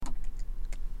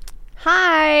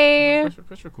Hi.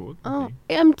 Press record. Oh,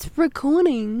 Okay. I'm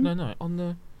recording. No, on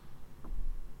the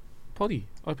potty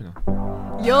opener.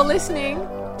 You're listening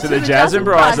To the Jas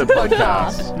Bryzer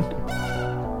Podcast.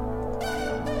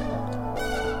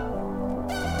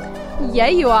 Yeah,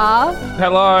 you are.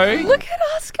 Hello. Look at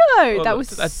us go. Oh, that was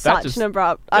that such just- an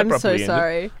abrupt. that I'm so abruptly ended.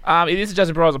 sorry. It is the Jas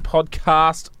Bryzer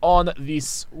Podcast on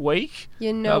this week.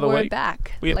 You know Another we're week.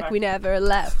 back. We're like back. we never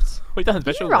left. We've done a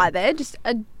special You're right one. there, just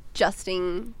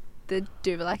adjusting the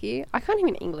Duvalaki. I can't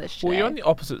even English today. Well, you're on the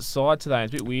opposite side today.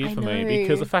 It's a bit weird I for me know.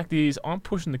 because the fact is I'm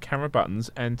pushing the camera buttons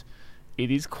and it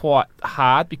is quite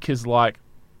hard because, like,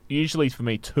 usually for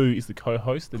me, 2 is the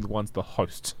co-host and 1's the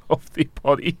host of the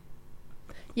potty.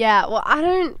 Yeah, well, I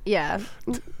don't... Yeah,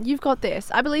 you've got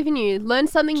this. I believe in you. Learn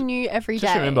something new every day.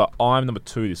 Just remember, I'm number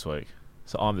 2 this week.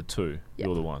 So I'm the 2. Yep.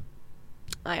 You're the 1.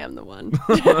 I am the one.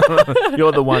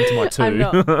 You're the 1 to my 2. I'm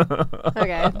not.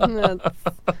 Okay,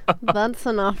 that's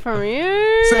enough from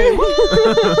you.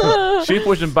 She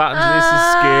pushing buttons. This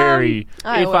is scary.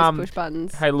 I always push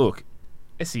buttons. Hey, look,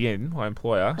 SEN, my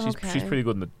employer, she's Okay. pretty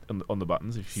good on the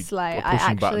buttons. If she Slay. or I pushing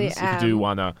actually buttons, am. if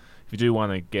you do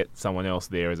wanna get someone else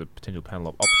there as a potential panel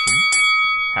of option.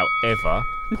 However,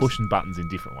 pushing buttons in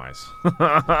different ways.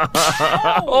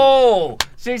 Oh,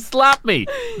 she slapped me.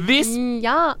 This.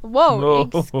 Yeah. Whoa. No.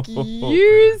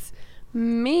 Excuse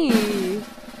me.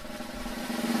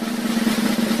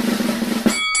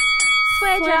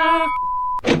 Sweater.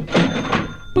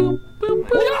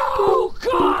 No,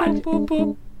 God!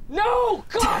 No,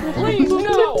 God, please,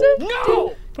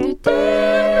 no!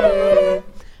 No!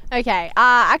 Okay.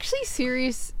 Actually,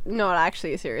 serious. Not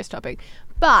actually a serious topic,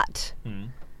 but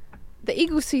the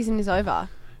Eagles season is over.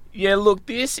 Yeah, look,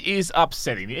 this is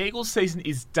upsetting. The Eagles season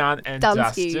is done and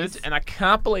Dunskies. dusted, and I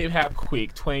can't believe how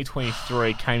quick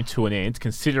 2023 came to an end,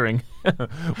 considering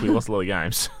we lost a lot of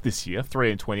games this year,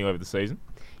 3-20 over the season.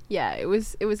 Yeah, it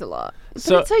was a lot, but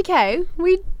So- it's okay.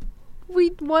 We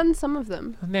won some of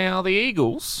them. Now, the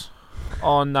Eagles,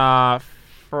 on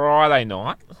Saturday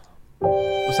night,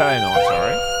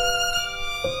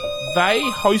 they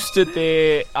hosted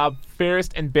their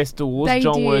fairest and best awards, They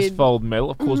John did. Worsfold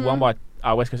Medal, of course, won by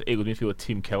West Coast Eagles midfielder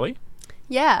Tim Kelly.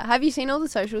 Yeah, have you seen all the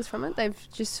socials from it? They've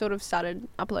just sort of started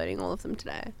uploading all of them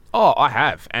today. Oh, I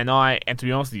have, and to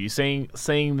be honest with you,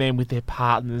 seeing them with their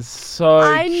partners, so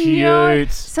I cute. know.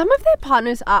 Some of their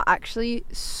partners are actually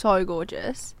so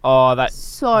gorgeous. Oh, that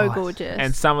So gorgeous.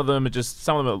 And some of them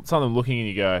looking and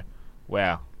you go,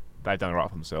 wow, they've done it right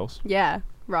for themselves. Yeah,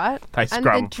 right? They And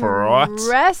scrub the right.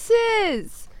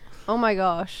 dresses. Oh my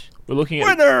gosh. We're looking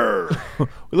at we're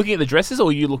looking at the dresses, or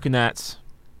are you looking at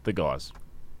the guys?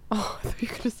 Oh, I thought you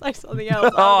were going to say something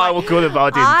else. Oh, I could have, but I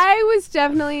didn't. I was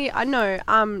definitely,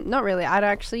 not really. I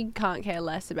actually can't care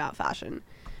less about fashion.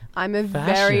 I'm a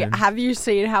Fashion? have you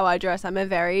seen how I dress? I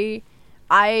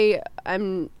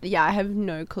have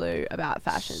no clue about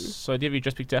fashion. So, do you have your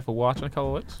dress picked out for White in a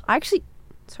couple of weeks?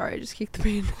 Sorry, I just kicked the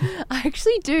bin. I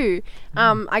actually do.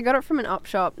 I got it from an op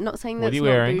shop. Not saying What are that's you not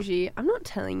wearing? bougie. I'm not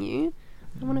telling you.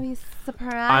 I want to be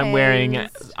surprised. I'm wearing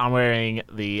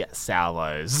the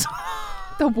salvos.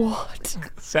 The what?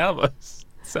 Salvos.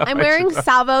 I'm wearing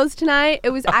salvos tonight.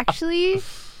 It was actually...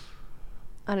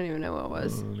 I don't even know what it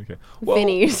was. Okay.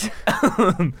 Vinny's.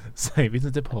 Say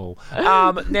Vincent de Paul.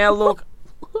 Now look,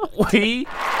 we.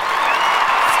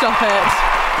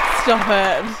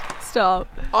 Stop.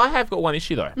 I have got one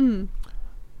issue though. Mm.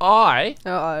 I've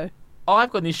Uh-oh.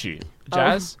 got an issue,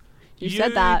 Jazz. You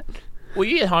said that. Were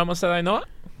you at home on Saturday night?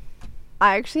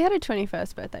 I actually had a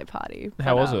 21st birthday party.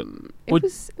 How was it? Would-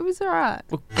 It was alright.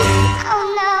 Look-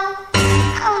 I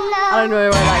don't know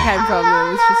where that came from.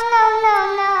 It was just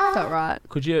felt right.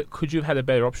 Could you have had a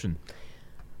better option?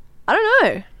 I don't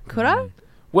know. Could I?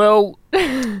 Well,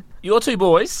 your two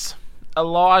boys,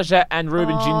 Elijah and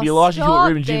Ruben Jimby. Elijah Hewitt, stop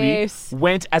Ruben Jimby, this.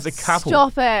 went as a couple.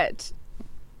 Stop it.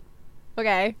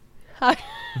 Okay.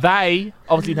 They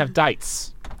obviously didn't have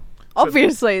dates.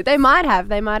 Obviously, they might have.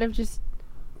 They might have just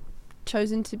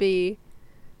chosen to be,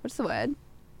 what's the word?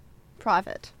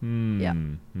 Private. Yeah.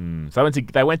 So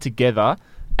they went together,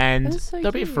 and That's so they're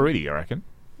a bit cute. fruity, I reckon.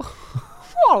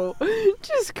 Whoa!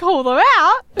 Just call them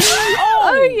out.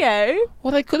 Okay.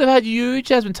 Well, they could have had you,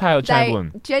 Jasmine Taylor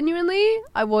Chamberlain. Genuinely,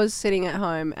 I was sitting at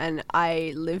home and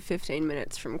I live 15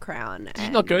 minutes from Crown. Did you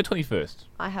not go 21st?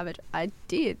 I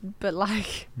did, but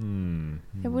like,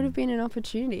 it would have been an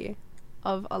opportunity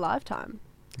of a lifetime.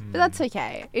 But that's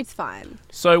okay. It's fine.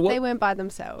 So what? They weren't by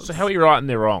themselves. So how are you righting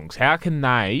their wrongs? How can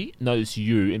they notice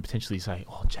you and potentially say,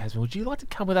 "Oh, Jasmine, would you like to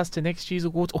come with us to next year's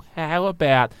awards?" Or how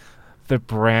about The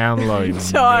Brownlow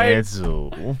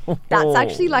medal. That's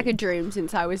actually like a dream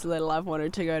since I was little. I've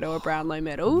wanted to go to a Brownlow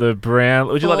medal. The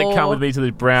Brownlow. Would you like to come with me to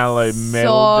the Brownlow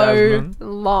medal, so Jasmine?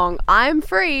 long. I'm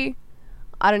free.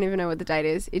 I don't even know what the date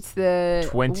is. It's the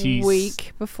 20th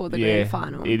week before the grand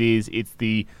final. It is. It's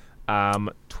the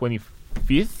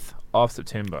 25th of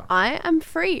September. I am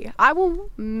free. I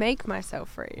will make myself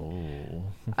free. Oh.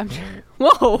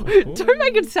 Whoa! Don't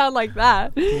make it sound like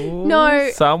that. No.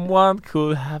 Someone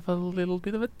could have a little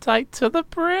bit of a date to the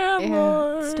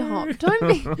Brownlow. Yeah, stop. Don't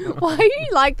be. Why are you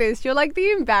like this? You're like the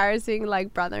embarrassing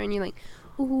like brother, and you're like,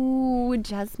 ooh,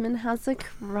 Jasmine has a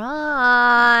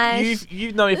crush.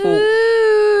 You've known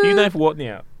for what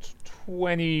now?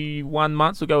 21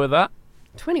 months. We'll go with that.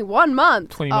 21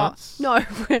 months. 20 months. No,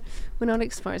 we're not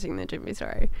exposing the Jimmy.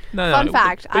 Sorry. No. Fun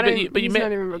fact. But he's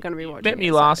not even going to be watching. Met me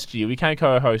it, last year. We can't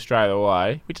co-host straight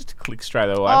away. We just click straight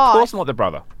away. Oh, Of course, I'm not the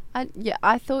brother.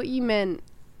 I thought you meant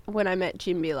when I met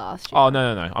Jimby last year. Oh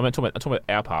no. I'm talking about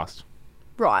our past.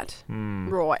 Right.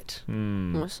 Mm. Right.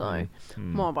 Mm. So,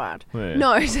 my bad. Yeah.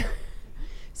 No.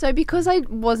 So because I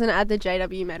wasn't at the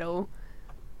JW medal,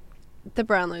 the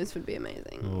Brownlows would be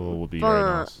amazing. Oh, would be very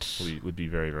nice. Would be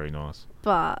very, very nice.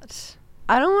 But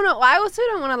I don't want to. I also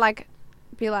don't want to like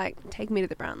be like, take me to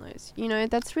the Brownlows. You know,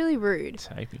 that's really rude.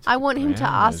 Take me to I want him to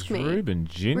ask me. Ruben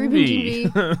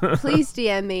Jinby. Please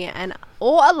DM me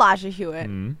or Elijah Hewitt.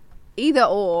 Either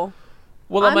or.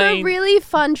 Well, I'm a really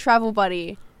fun travel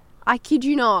buddy. I kid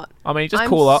you not. I mean, just I'm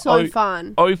call up. So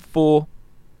fun. 04.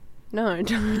 No,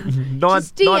 don't. Nine,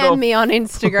 just DM me on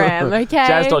Instagram, okay?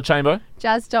 Jazz.chamber.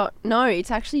 No,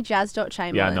 it's actually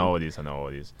jazz.chamberlain. Yeah, I know it is.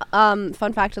 Fun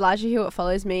fact, Elijah Hewitt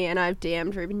follows me and I've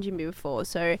DM'd Ruben Jimby before.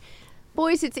 So,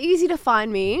 boys, it's easy to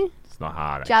find me. It's not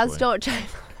hard, Jazz.chamberlain.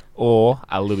 Or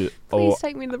a little bit. Please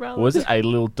take me to the Brownlows. Was it a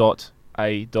little dot?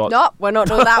 A dot? No, we're not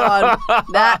doing that one.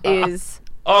 That is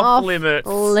off limits.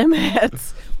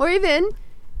 Limits. Or even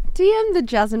DM the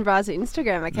Jas Bryzer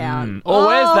Instagram account. Oh,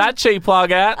 where's that cheap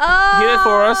plug at? Hit it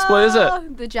for us. What is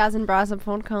it? The Jas Bryzer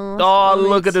Podcast. Oh,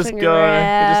 look at this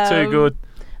guy. It is too good.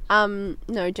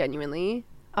 No, genuinely,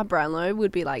 a Brownlow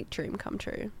would be like dream come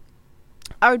true.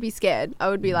 I would be scared. I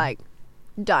would be like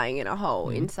dying in a hole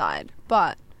inside.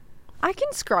 But I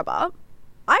can scrub up.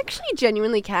 I actually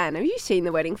genuinely can. Have you seen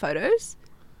the wedding photos?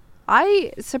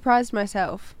 I surprised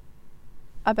myself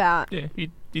about... Yeah, you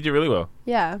did really well.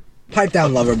 Yeah. Pipe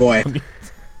down, lover boy.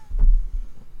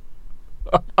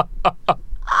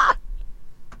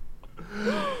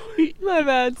 My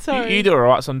bad, sorry. You do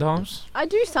alright sometimes. I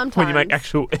do sometimes. When you make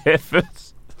actual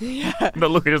efforts. Yeah.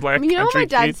 But look at us like I mean, you know what my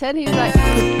dad said? He was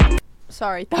like...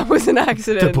 Sorry, that was an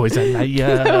accident. The boys are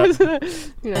liar. That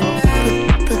was you know.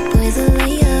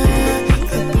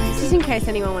 Just in case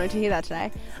anyone wanted to hear that today.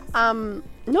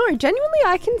 No, genuinely,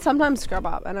 I can sometimes scrub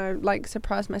up and I like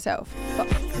surprise myself. But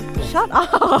shut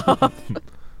up.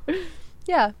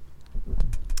 Yeah.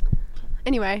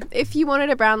 Anyway, if you wanted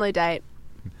a Brownlow date,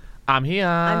 I'm here.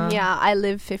 I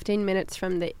live 15 minutes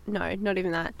from the... No, not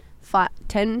even that.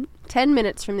 10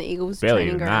 minutes from the Eagles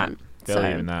training ground.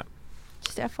 Barely even that.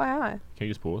 Just FYI. Can you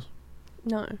just pause?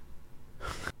 No.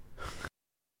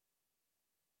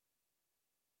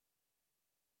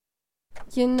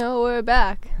 You know we're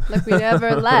back. Like we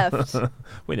never left.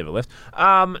 We never left.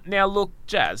 Now look,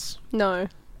 Jazz. No.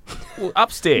 Well,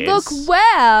 upstairs. Look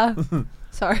where?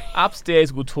 Sorry.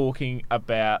 Upstairs we're talking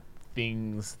about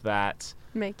things that...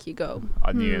 Make you go.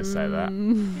 I knew you were going to say that.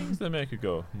 Things that make you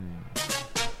go.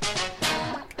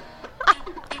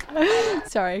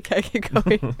 Sorry, okay, keep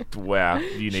going. Wow.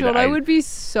 You need Sean, I would be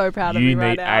so proud of you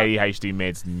right now. You need ADHD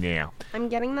meds now. I'm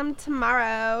getting them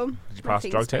tomorrow. Did you pass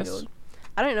drug tests?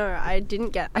 I don't know. I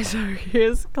didn't get... So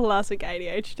here's classic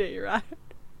ADHD, right?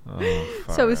 Oh,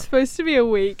 so it was supposed to be a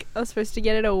week. I was supposed to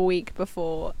get it a week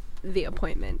before the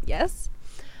appointment, yes?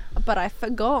 But I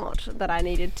forgot that I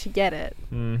needed to get it.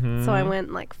 Mm-hmm. So I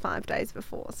went like 5 days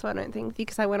before. So I don't think...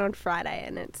 Because I went on Friday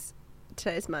and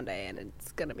today's Monday and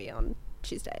it's going to be on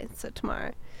Tuesday, so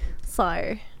tomorrow.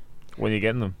 So when are you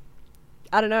getting them?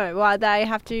 I don't know. Well, they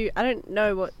have to... I don't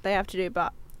know what they have to do,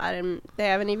 but they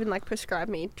haven't even like prescribed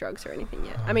me drugs or anything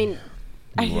yet. I mean,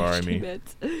 you worry me.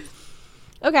 Meds.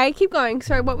 Okay, keep going.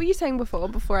 Sorry, what were you saying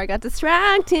before I got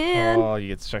distracted? Oh, you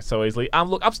get distracted so easily.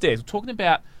 Look, upstairs, we're talking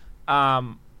about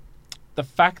the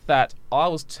fact that I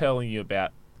was telling you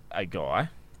about a guy.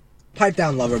 Pipe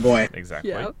down, lover boy.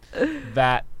 Exactly. Yep.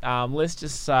 That, let's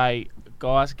just say,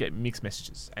 guys get mixed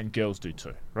messages, and girls do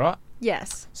too, right?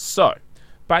 Yes. So,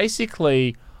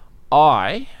 basically,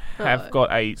 I have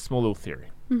got a small little theory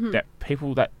that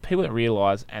people don't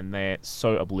realise, and they're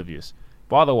so oblivious.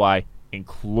 By the way,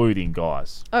 including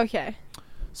guys. Okay.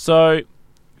 So,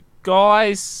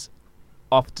 guys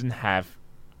often have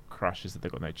crushes that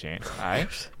they've got no chance. I'm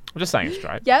just saying it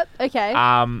straight. Yep. Okay.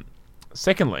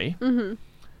 Secondly,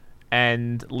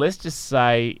 and let's just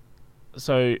say,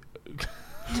 so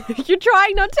You're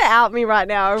trying not to out me right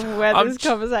now of where I'm this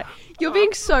conversation. You're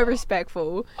being so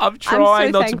respectful. I'm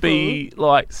trying so not to be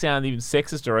like sound even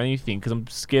sexist or anything because I'm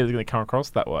scared they're going to come across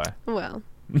that way. Well.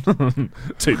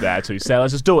 Too bad, too sad.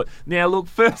 Let's just do it. Now, look,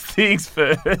 first things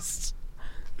first.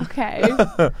 Okay.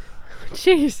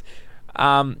 Jeez.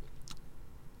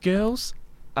 Girls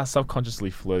are subconsciously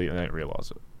flirty and they don't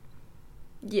realise it.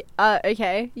 Yeah.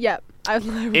 Okay. Yep.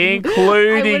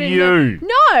 Including you.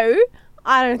 No,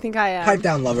 I don't think I am. Pipe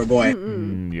down, lover boy.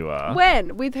 You are.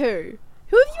 When? With who?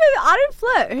 Who have you ever? I don't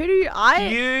flirt. Who do you? I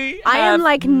am have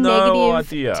like no negative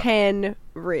idea. 10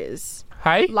 Riz.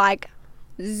 Hey? Like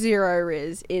 0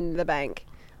 Riz in the bank.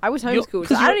 I was homeschooled,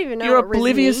 so I don't even know You're what Riz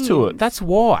oblivious to it. means. That's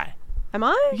why. Am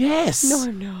I? Yes. No,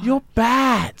 I'm not. You're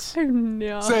bad. I'm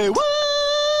not. Say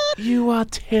what? You are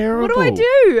terrible. What do I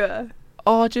do?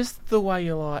 Oh, just the way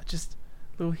you like, just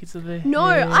little hits of the hair. No,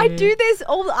 I do this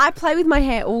all. I play with my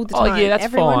hair all the Oh, time. yeah, that's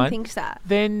Everyone fine. thinks that.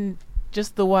 Then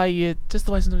just the way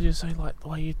sometimes you're so like the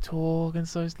way you talk and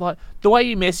so it's like the way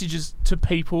you messages to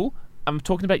people. I'm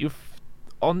talking about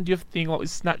on your thing like with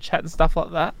Snapchat and stuff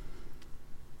like that.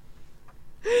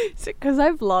 Is it because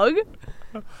I vlog?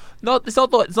 It's not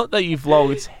that you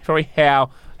vlog. It's very how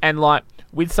and like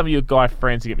with some of your guy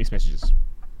friends who get mixed messages.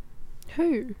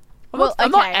 Who?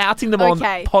 I'm not outing them on the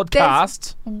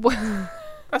podcast.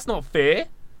 That's not fair.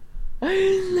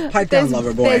 Pipe down,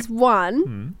 lover boy. There's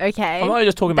one, okay, I'm not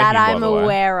just talking about that him, I'm by the way.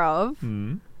 aware of.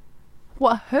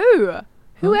 What? Who?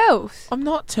 Who else? I'm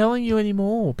not telling you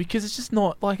anymore because it's just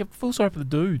not like I feel sorry for the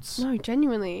dudes. No,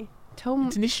 genuinely.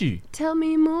 It's an issue. Tell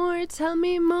me more. Tell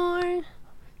me more.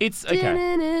 It's okay.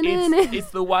 It's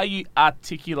the way you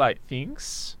articulate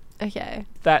things Okay.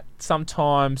 that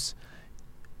sometimes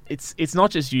it's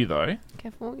not just you though.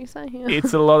 Careful what you say here.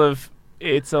 It's a lot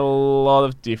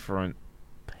of different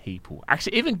people.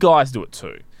 Actually, even guys do it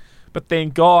too. But then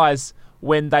guys,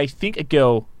 when they think a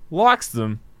girl likes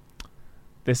them,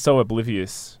 they're so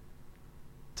oblivious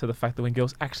to the fact that when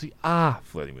girls actually are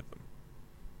flirting with them.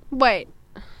 Wait.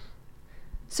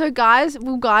 So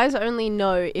will guys only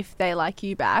know if they like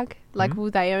you back? Like, will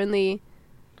they only...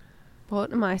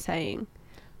 What am I saying?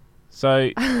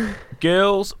 So,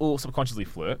 girls will subconsciously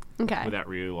flirt Okay. without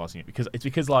realising it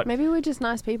because like... Maybe we're just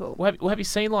nice people. Well, have you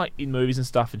seen like in movies and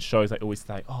stuff and shows they always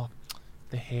say, oh,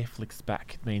 the hair flicks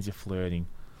back, it means you're flirting.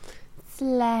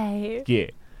 Slay. Yeah.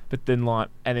 But then like,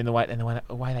 and then the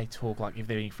way they talk, like if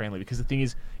they're being friendly, because the thing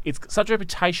is, it's such a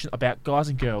reputation about guys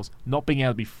and girls not being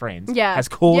able to be friends has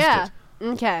caused it.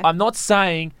 Okay. I'm not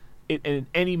saying it in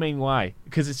any mean way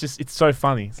because it's so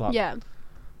funny. It's like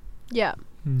Yeah.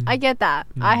 I get that.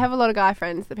 I have a lot of guy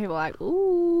friends that people are like,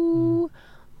 ooh,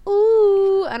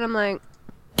 and I'm like,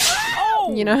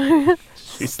 you know.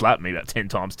 She slapped me about 10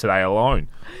 times today alone.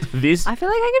 This I feel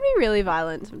like I can be really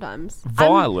violent sometimes.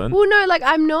 Violent? Well, no, like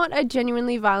I'm not a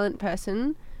genuinely violent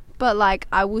person, but like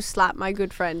I will slap my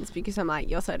good friends because I'm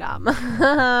like, you're so dumb.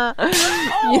 And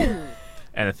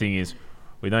the thing is,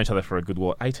 we've known each other for a good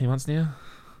 18 months now.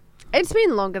 It's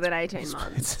been longer than 18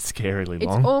 months. It's scarily It's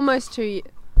long. almost 2 years.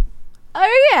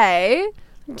 Okay.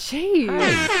 Jeez. I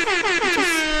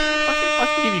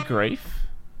can give you grief.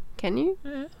 Can you?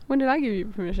 Yeah. When did I give you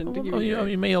permission to give you? I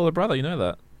mean, me older brother, you know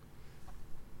that.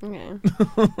 Okay.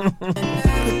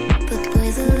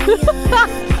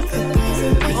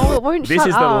 Oh, it won't This shut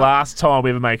is up. the last time we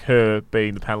ever make her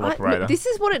being the panel operator. This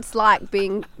is what it's like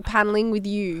being paneling with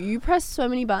you. You press so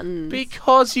many buttons.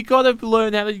 Because you got to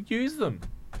learn how to use them.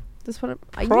 That's what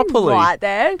are Properly. you right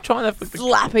there? Trying to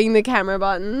Slapping the camera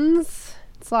buttons.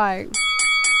 It's like,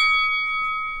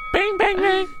 bang, bang,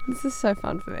 bang. this is so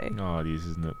fun for me. Oh, it is,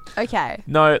 isn't it? Okay.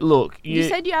 No, look. You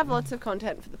said you have lots of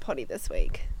content for the potty this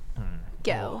week.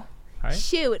 Go. Hey?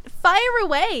 Shoot. Fire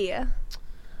away.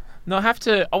 No,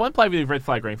 I won't play with you red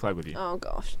flag, green flag with you. Oh,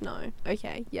 gosh. No.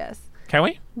 Okay. Yes. Can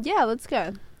we? Yeah, let's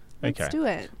go. Let's Okay. do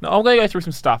it. No, I'm going to go through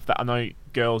some stuff that I know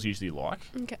girls usually like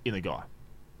Okay. in a guy.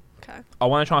 Okay. I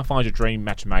want to try and find your dream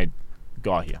match made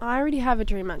guy here. I already have a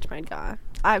dream match made guy.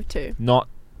 I have two. Not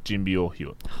Jimby or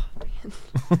Hewitt.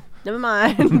 Never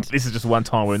mind. This is just one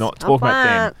time we're not Stop talking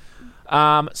about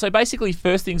them. So basically,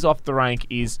 first things off the rank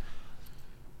is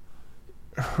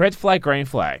red flag, green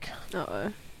flag.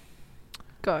 Uh-oh.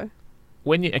 Go.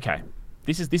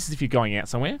 This is if you're going out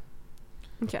somewhere.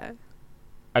 Okay.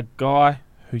 A guy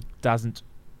who doesn't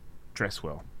dress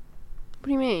well. What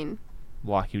do you mean?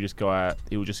 Like he'll just go out.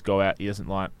 He doesn't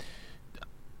like.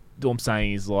 All I'm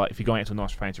saying is like if you're going out to a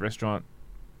nice fancy restaurant,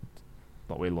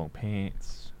 like wear long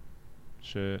pants,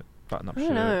 shirt. button-up I shirt.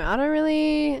 don't know. I don't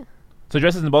really... So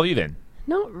dress doesn't bother you then?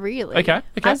 Not really. Okay.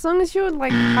 As long as you're,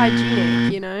 like,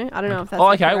 hygienic, you know? I don't know if that's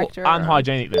Okay. the Well, correct or wrong.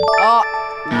 unhygienic then.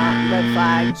 Oh, nah, red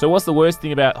flag. So what's the worst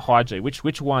thing about hygiene?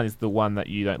 Which one is the one that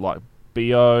you don't like?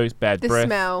 BOs, bad The breath?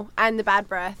 smell and the bad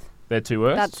breath. They're two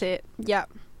worst? That's it. Yep.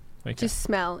 Okay. Just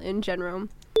smell in general.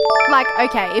 Like,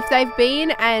 okay, if they've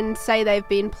been and say they've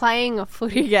been playing a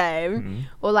footy game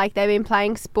or like they've been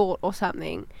playing sport or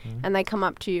something and they come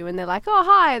up to you and they're like, oh,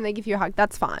 hi, and they give you a hug,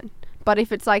 that's fine. But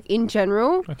if it's like in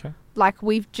general, Okay. like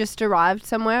we've just arrived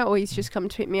somewhere or he's just come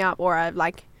to pick me up or I've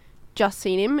like just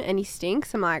seen him and he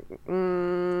stinks, I'm like,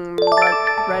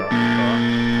 red.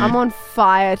 I'm on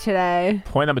fire today.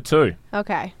 Point number 2.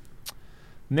 Okay.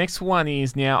 Next one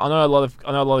is now. I know a lot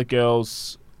of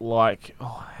girls like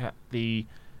the.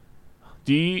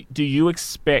 Do you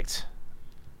expect?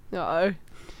 No.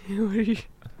 I'm trying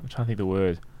to think of the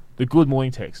word. The good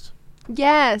morning text.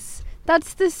 Yes,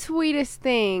 that's the sweetest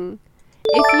thing.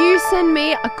 If you send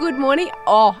me a good morning,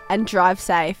 and drive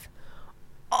safe.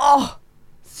 Oh,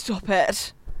 stop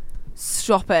it.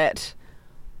 Stop it.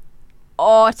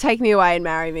 Oh, take me away and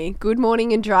marry me. Good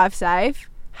morning and drive safe.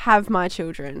 Have my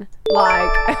children.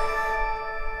 Like...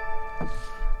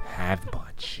 Have my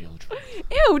children.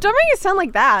 Ew, don't make it sound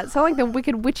like that. Sound like the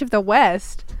Wicked Witch of the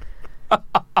West.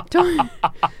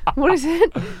 What is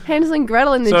it? Hansel and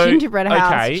Gretel in the gingerbread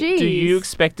house. Okay. Jeez. Do you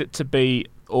expect it to be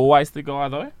always the guy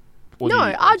though? Or No,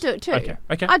 I do it too. Okay.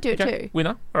 I do it too.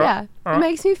 Winner. All right. Yeah. All It right.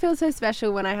 makes me feel so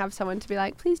special when I have someone to be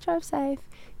like, please drive safe,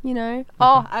 you know?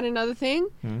 Oh, and another thing,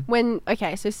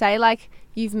 so say like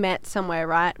you've met somewhere,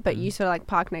 right? But you sort of like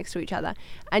park next to each other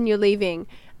and you're leaving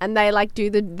and they like do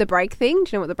the brake thing. Do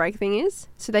you know what the brake thing is?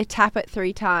 So they tap it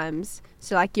 3 times.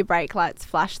 So like your brake lights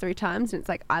flash 3 times and it's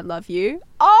like, I love you.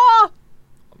 Oh,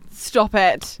 stop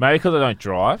it. Maybe because I don't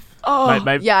drive. Oh,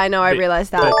 Maybe, yeah, I know. I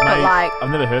realised that. But maybe- like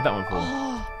I've never heard that one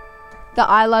before. the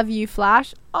I love you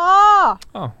flash. Oh,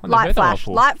 Oh, I've never light heard that one flash.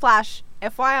 before. Light flash.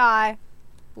 FYI,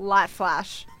 light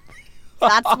flash.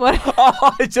 That's what.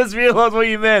 Oh, I just realised what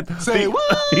you meant. Say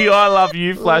what? The I love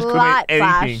you flash could mean light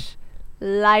anything. flash.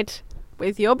 Light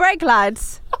with your brake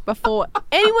lights before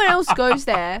anyone else goes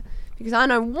there. Because I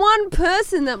know one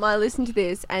person that might listen to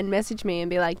this and message me and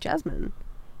be like, Jasmine,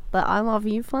 the I love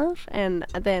you flash. And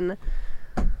then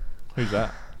Who's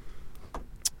that?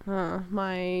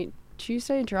 my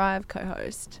Tuesday Drive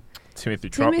co-host, Timothy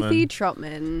Trotman. Timothy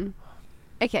Trotman.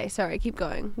 Okay, sorry, keep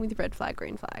going with red flag,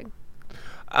 green flag.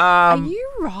 Are you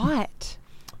right?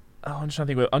 Oh, I'm just trying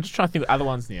to think of other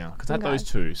ones now because I had Okay. those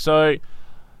 2. So,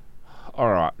 all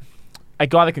right, a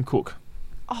guy that can cook.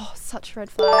 Oh, such a red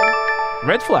flag.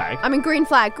 Red flag. I mean, green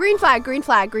flag, green flag, green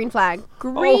flag, green flag.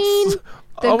 Green,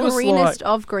 I the was greenest like-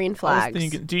 of green I was flags.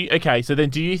 thinking, so then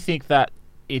do you think that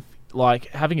if like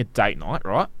having a date night,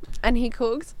 right? And he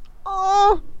cooks.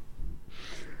 Oh,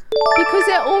 because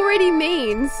it already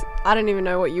means I don't even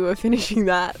know what you were finishing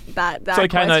that It's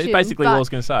okay. No, question, basically what I but was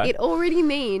going to say. It already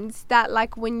means that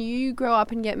like when you grow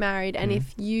up and get married, and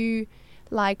if you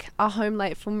like are home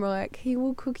late from work, he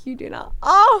will cook you dinner.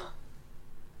 Oh,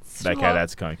 Okay, stop.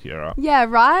 that's kind of cute, all right? Yeah,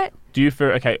 right. Do you feel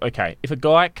okay? If a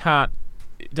guy can't,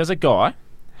 does a guy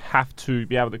have to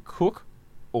be able to cook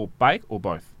or bake or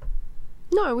both?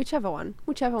 No, whichever one.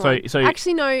 So-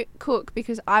 Actually, no, cook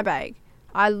because I bake.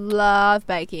 I love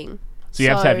baking. So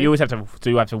you always have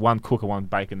to one cook or one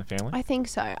bake in the family. I think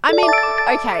so. I mean,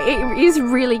 okay, it is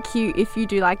really cute if you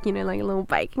do like, you know, like little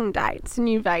baking dates and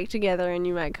you bake together and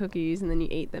you make cookies and then you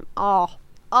eat them. Oh,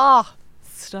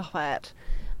 stop it.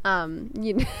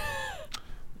 You know,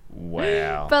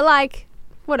 Wow. but like,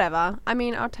 whatever. I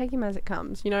mean, I'll take him as it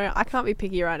comes. You know, I can't be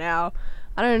picky right now.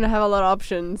 I don't have a lot of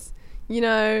options. You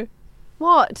know,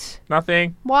 what?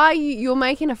 Nothing. Why are you're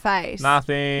making a face?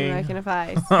 Nothing. You're making a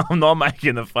face. I'm not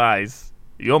making a face.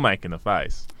 You're making a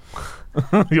face.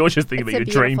 You're just thinking It's about a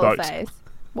your dream beautiful boat. face.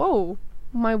 Whoa,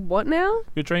 my what now?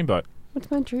 Your dream boat. What's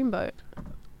my dream boat?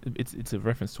 It's a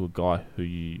reference to a guy who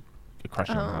you are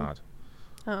crushing on hard.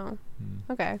 Oh,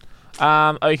 okay.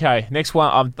 Okay, next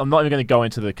one. I'm not even going to go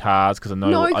into the cars because I know.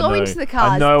 No, I go know, into the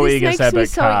cars. I know what you're This going to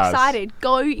makes say me about so cars. excited.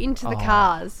 Go into the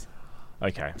cars.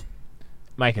 Okay,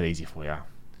 make it easy for you.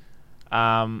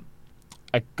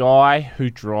 A guy who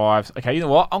drives. Okay, you know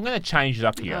what? I'm going to change it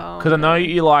up here Oh, because I know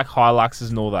you like Hiluxes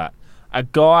and all that. A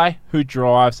guy who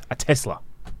drives a Tesla.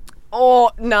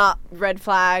 Oh, nah, red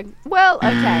flag. Well,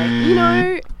 okay, you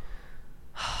know,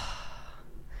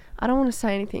 I don't want to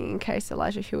say anything in case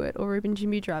Elijah Hewitt or Ruben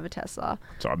Jimby drive a Tesla.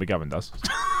 Sorry, McGovern does.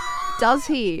 Does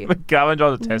he? McGovern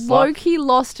drives a Tesla. Loki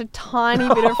lost a tiny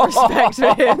bit of respect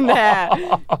for him there.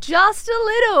 Just a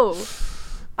little.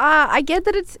 I get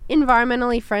that it's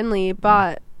environmentally friendly,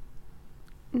 but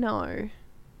No.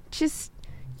 Just,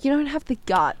 you don't have the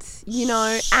guts, you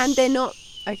know, and they're not,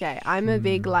 okay, I'm a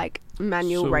big, like,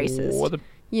 manual racist.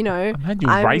 You know,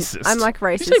 racist. I'm like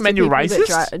racist. Did you say manual to people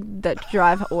racist? That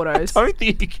drive autos. I don't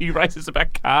think you racist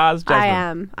about cars, Jasmine. I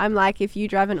am. I'm like, if you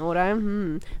drive an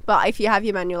auto, but if you have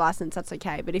your manual license, that's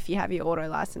okay. But if you have your auto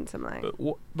license, I'm like,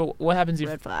 But what happens if?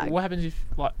 Red flag. What happens if,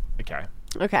 like, okay?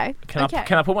 okay,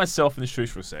 Can I put myself in the shoes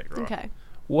for a sec? Right? okay.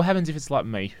 What happens if it's like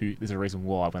me, who there's a reason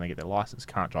why when they get their license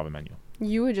can't drive a manual?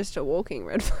 You were just a walking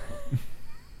red flag.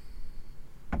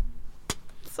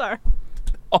 Sorry.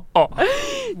 Oh,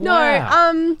 No.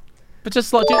 wow. But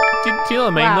just like, do you know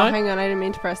what I mean, Wow. though? Hang on, I didn't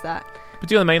mean to press that. But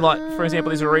do you know what I mean? Like, for example,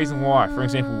 there's a reason why. For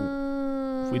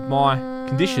example, with my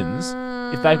conditions,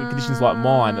 if they've got conditions like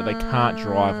mine, that they can't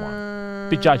drive one.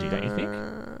 Bit judgy, don't you think?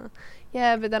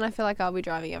 Yeah, but then I feel like I'll be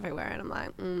driving everywhere, and I'm like,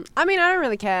 I mean, I don't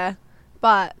really care,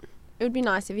 but it would be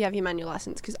nice if you have your manual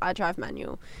license, because I drive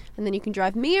manual, and then you can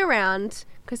drive me around,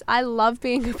 because I love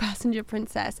being a passenger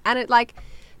princess, and it, like,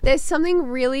 there's something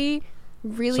really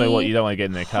So what, you don't want to get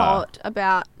in their car? hot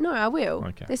about, no, I will.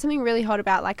 Okay. There's something really hot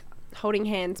about, like, holding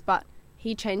hands, but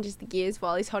he changes the gears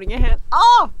while he's holding your hand.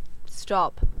 Oh!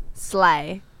 Stop.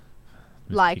 Slay.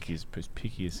 Like,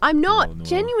 Pickiest I'm girl not, in the world.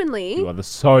 genuinely. You are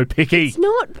so picky. It's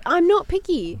not, I'm not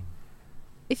picky.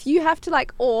 If you have to,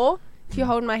 like, or if you're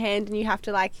holding my hand and you have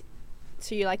to, like,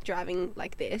 so you're, like, driving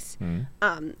like this, and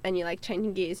you're, like,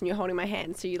 changing gears and you're holding my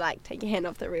hand, so you, like, take your hand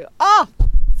off the wheel. Oh!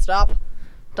 Stop.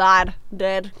 Died.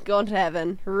 Dead. Gone to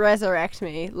heaven. Resurrect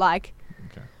me. Like,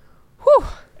 Okay. whew.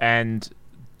 And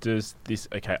does this?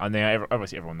 Okay, I know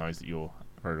obviously everyone knows that you're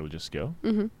a very religious girl,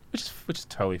 which is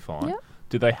totally fine. Yeah.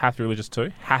 Do they have to be religious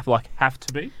too? Have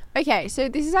to be? Okay, so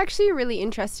this is actually a really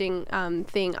interesting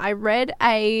thing. I read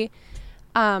a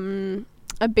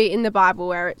bit in the Bible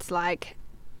where it's like,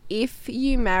 if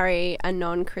you marry a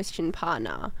non-Christian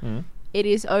partner, it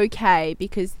is okay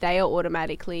because they are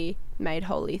automatically made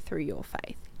holy through your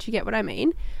faith. Do you get what I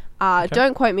mean?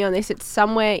 Don't quote me on this. It's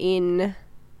somewhere in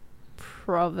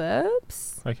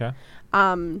Proverbs. Okay.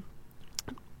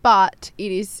 But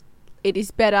it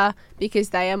is better because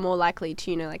they are more likely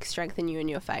to, like, strengthen you in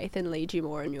your faith and lead you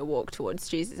more in your walk towards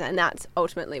Jesus. And that's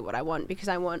ultimately what I want, because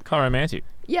I want... Kind of romantic.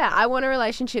 Yeah, I want a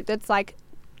relationship that's, like,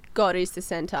 God is the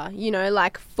center,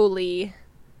 like, fully,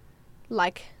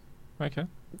 like... Okay.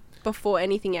 Before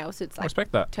anything else, it's, like...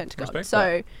 Respect that. Turn to God. Respect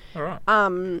so, that. All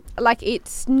right. like,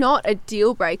 it's not a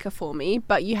deal breaker for me,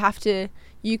 but you have to...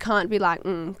 You can't be like,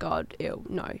 God, ew.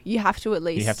 No. You have to at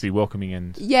least... You have to be welcoming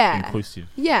and Yeah. inclusive.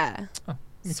 Yeah. Oh,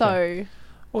 okay. So...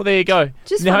 Well, there you go.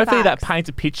 Just now, fun hopefully that facts. paints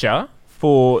a picture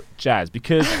for Jas,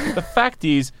 because the fact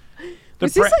is...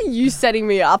 Was this like you setting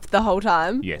me up the whole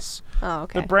time? Yes. Oh,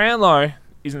 okay. The Brownlow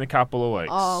is in a couple of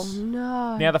weeks. Oh,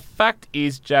 no. Now, the fact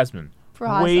is, Jasmine,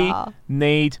 Bryzer. we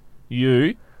need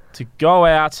you to go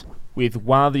out with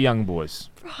one of the young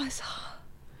boys. Bryzer.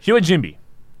 Hewitt Jimby.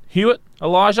 Hewitt,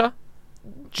 Elijah,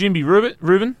 Jimby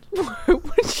Reuben.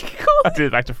 What'd you call I it? did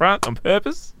it back to front on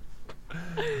purpose.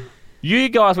 You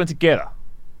guys went together.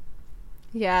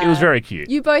 Yeah. It was very cute.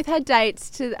 You both had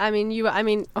dates oh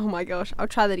my gosh, I'll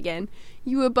try that again.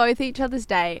 You were both each other's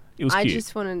date. It was I cute.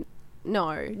 just want to...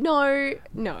 No.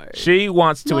 She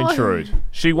wants to No. intrude.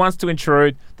 She wants to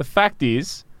intrude. The fact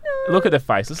is, look at her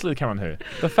face. Let's let the camera on her.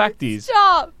 The fact is,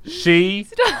 Stop.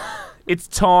 it's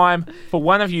time for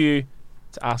one of you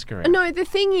to ask her out. No, the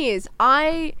thing is,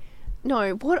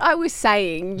 what I was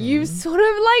saying, you sort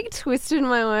of, like, twisted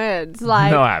my words.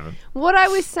 Like, No, I haven't. what I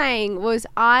was saying was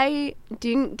I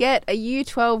didn't get a Year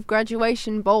 12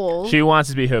 graduation ball. She wants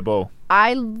to be her ball.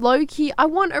 I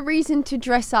want a reason to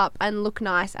dress up and look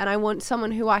nice, and I want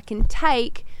someone who I can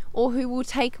take or who will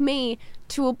take me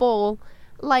to a ball,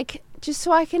 like, just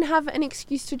so I can have an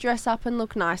excuse to dress up and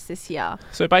look nice this year.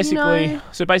 So basically,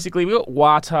 we got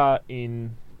Wata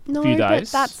in a few But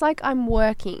days. that's like I'm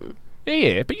working.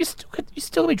 Yeah, but you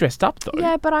still be dressed up though.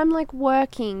 Yeah, but I'm like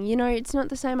working. It's not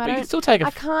the same. But you can still take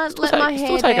I can't still let take- my you hair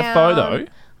still take down. a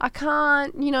photo. I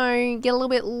can't, get a little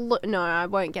bit. No, I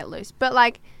won't get loose. But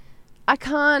like, I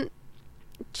can't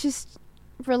just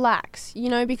relax. Because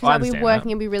I I'll be understand working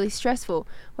that. and be really stressful.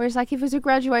 Whereas like if it was a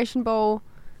graduation ball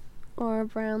or a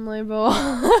Brownlow ball,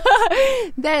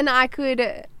 then I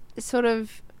could sort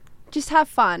of just have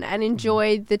fun and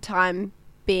enjoy the time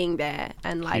being there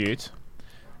and like. Cute.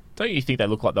 Don't you think they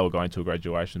look like they were going to a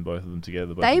graduation, both of them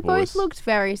together? They the boys? both looked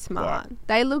very smart. Right.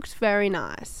 They looked very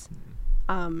nice.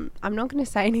 I'm not going to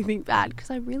say anything bad because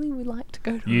I really would like to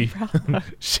go to a Brownlow.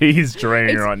 She's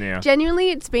dreaming right now. Genuinely,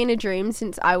 it's been a dream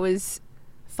since I was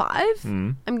 5,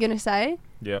 I'm going to say,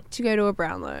 Yep. to go to a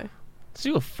Brownlow. So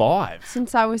you were 5.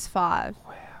 Since I was 5.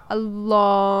 Wow. a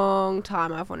long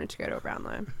time I've wanted to go to a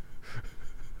Brownlow.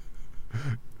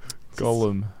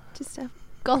 Gollum. Just a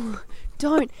Gollum.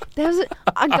 Don't. There's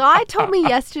a guy told me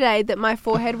yesterday that my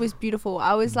forehead was beautiful.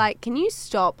 I was like, can you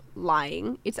stop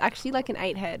lying? It's actually like an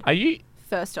 8 head. Are you?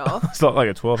 First off, It's not like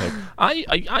a 12 head. Are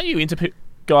you into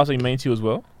guys being mean to you as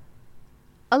well?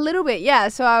 a little bit, yeah.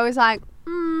 So I was like,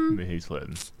 He's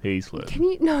flirting. He's flirting. can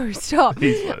you? No, stop.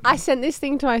 He's flirting. I sent this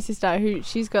thing to my sister, who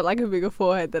she's got like a bigger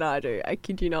forehead than I do. I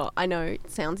kid you not. I know it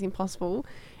sounds impossible.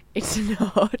 It's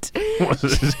not.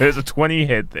 There's a 20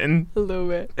 head then. A little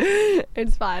bit.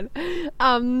 It's fine.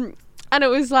 And it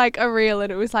was like a reel,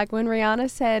 and it was like when Rihanna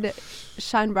said,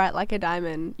 "Shine bright like a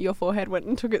diamond," your forehead went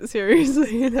and took it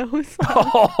seriously, and I was like,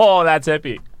 Oh, that's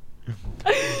epic.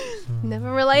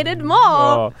 never related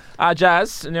more.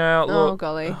 Jas, now Oh, look,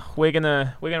 golly. we're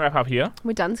gonna wrap up here.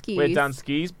 We're done skis. We're done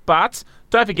skis, but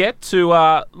don't forget to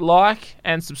like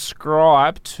and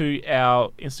subscribe to our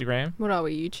Instagram. What are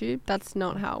we, YouTube? That's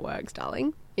not how it works,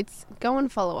 darling. It's go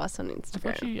and follow us on I Instagram.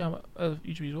 thought you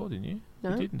YouTube as well, didn't you?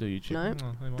 No. You didn't do YouTube. No. Oh,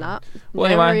 never mind. Nah. Well,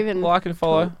 Never anyway, even like and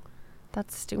follow. talk.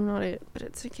 That's still not it, but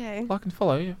it's okay. Like and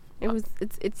follow.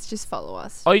 It's just follow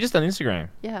us. Oh, you just done Instagram.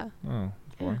 Yeah. Oh,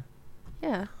 that's boring.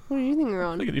 Yeah. What do you think we're I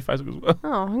on? think you do Facebook as well.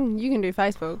 Oh, you can do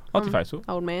Facebook. I'll do Facebook.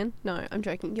 Old man. No, I'm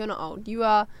joking. You're not old. You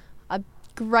are a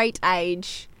great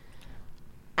age,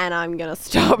 and I'm going to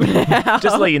stop now.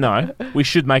 Just to let you know, we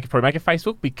should probably make a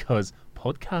Facebook because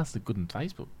podcasts are good on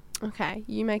Facebook. Okay,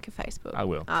 you make a Facebook. I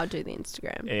will. I'll do the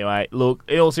Instagram. Anyway, look,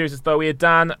 in all seriousness though, we are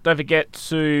done. Don't forget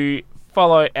to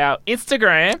follow our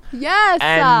Instagram Yes!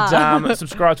 and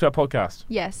subscribe to our podcast.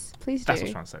 yes, please do. That's what I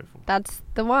was trying to say before. That's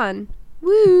the one.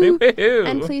 Woo! Woo-hoo.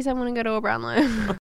 And please, I want to go to a Brownlow.